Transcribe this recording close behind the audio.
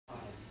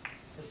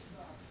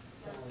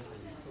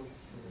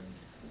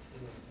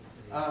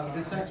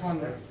This next one,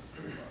 we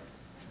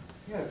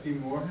got a few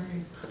more,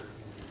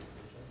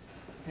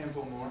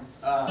 handful more.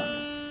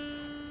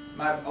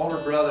 My older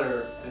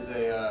brother is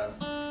a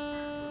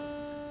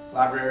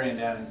librarian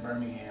down in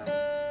Birmingham,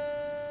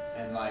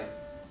 and like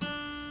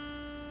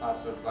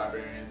lots of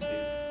librarians,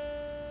 he's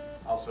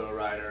also a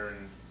writer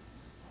and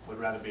would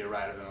rather be a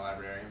writer than a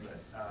librarian. But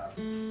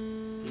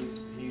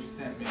he's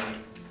sent me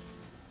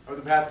over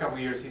the past couple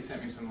of years. He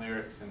sent me some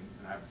lyrics, and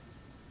I've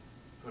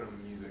put them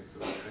in music, so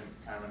it's been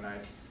kind of a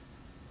nice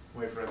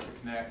way for us to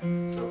connect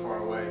so far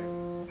away.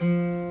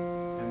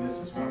 And this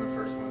is one of the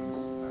first ones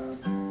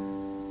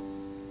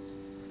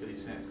that he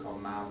sent. It's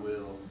called My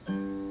Will.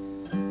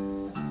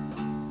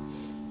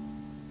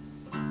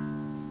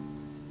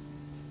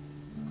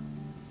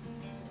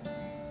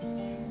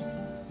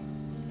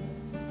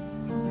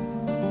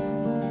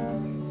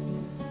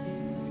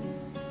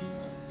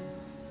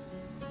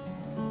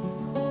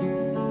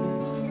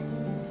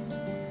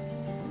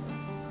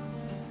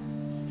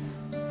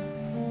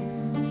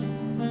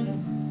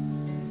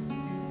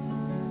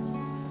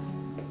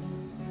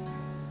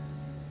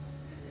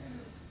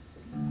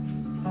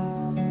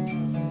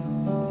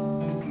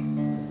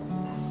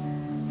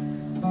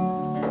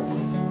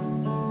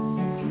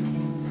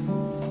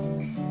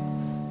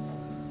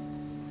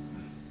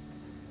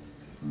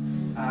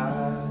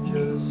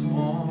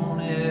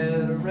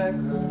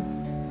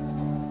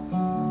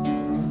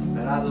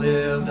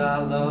 I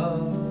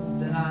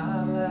loved and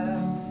I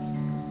laughed.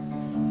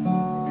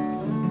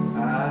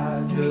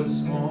 I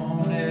just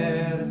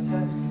wanted a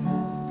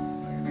testament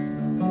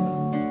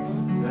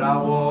that I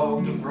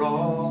walked a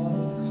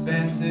broad,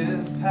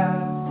 expansive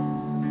path.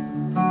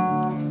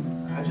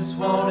 I just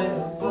wanted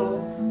a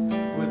book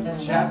with the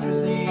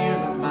chapters and years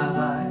of my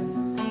life.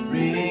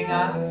 Reading,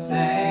 I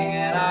sang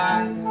and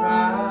I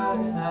cried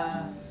and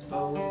I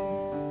spoke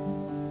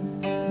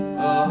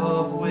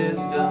of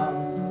wisdom,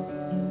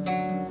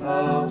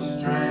 of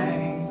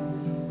strength,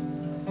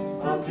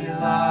 of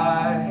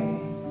delight.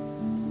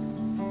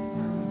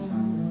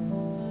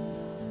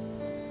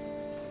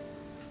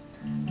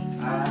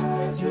 I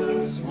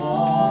just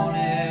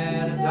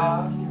wanted a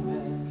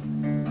document,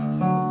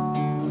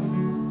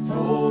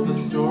 told the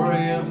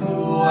story of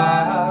who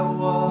I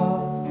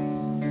was.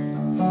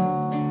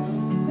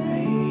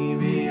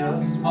 Maybe a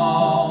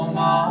small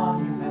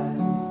monument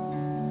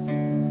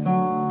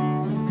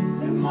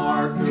that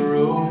marked the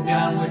road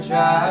down which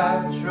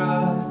I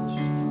trudged.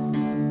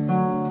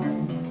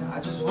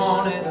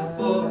 Wanted a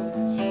book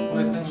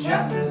with the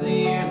chapters and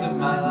years of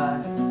my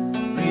life.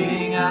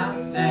 Reading, I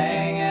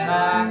sang and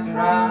I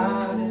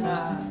cried and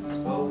I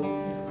spoke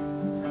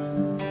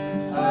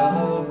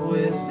of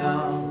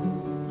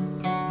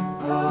wisdom,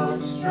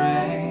 of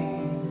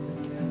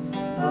strength,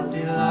 of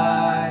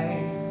delight.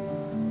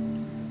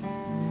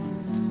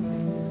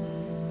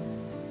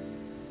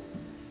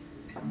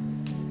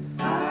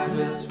 I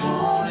just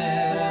wanted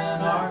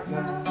an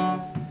archive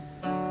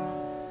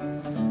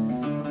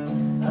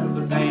of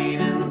the pain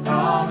and the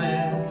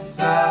promise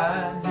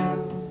I knew,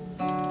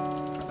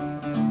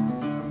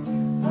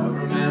 a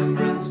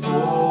remembrance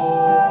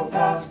for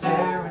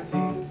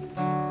posterity,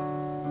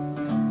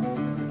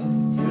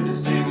 to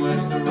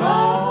distinguish the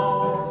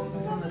wrong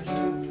from the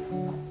truth.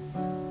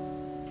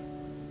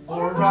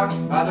 Or a rock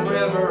by the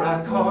river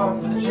I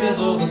carved with a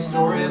chisel, the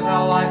story of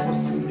how life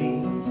was to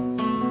me,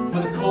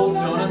 with a cold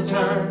stone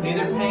unturned,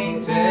 neither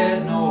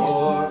painted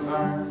nor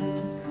burned.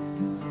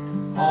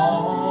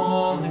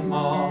 Only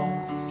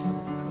moss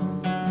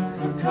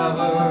could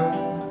cover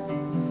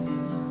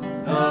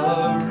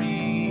the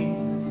reed.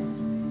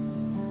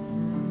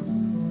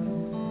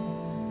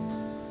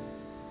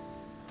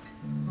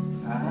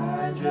 I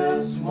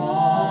just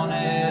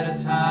wanted a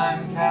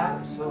time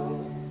capsule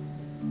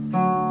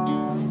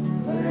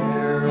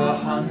where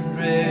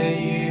 100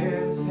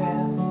 years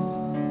hence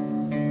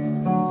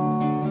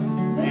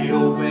they'd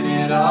open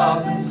it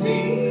up and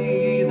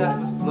see that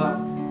with pluck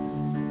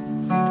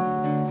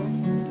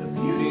the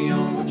beauty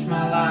on which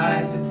my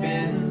life had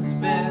been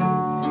spent.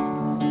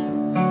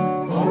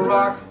 Or a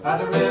rock by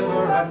the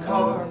river I'd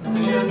carve with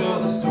a chisel,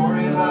 the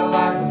story of how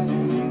life was to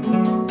me,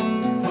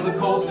 with a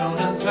cold stone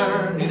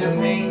unturned, neither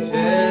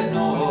painted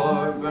nor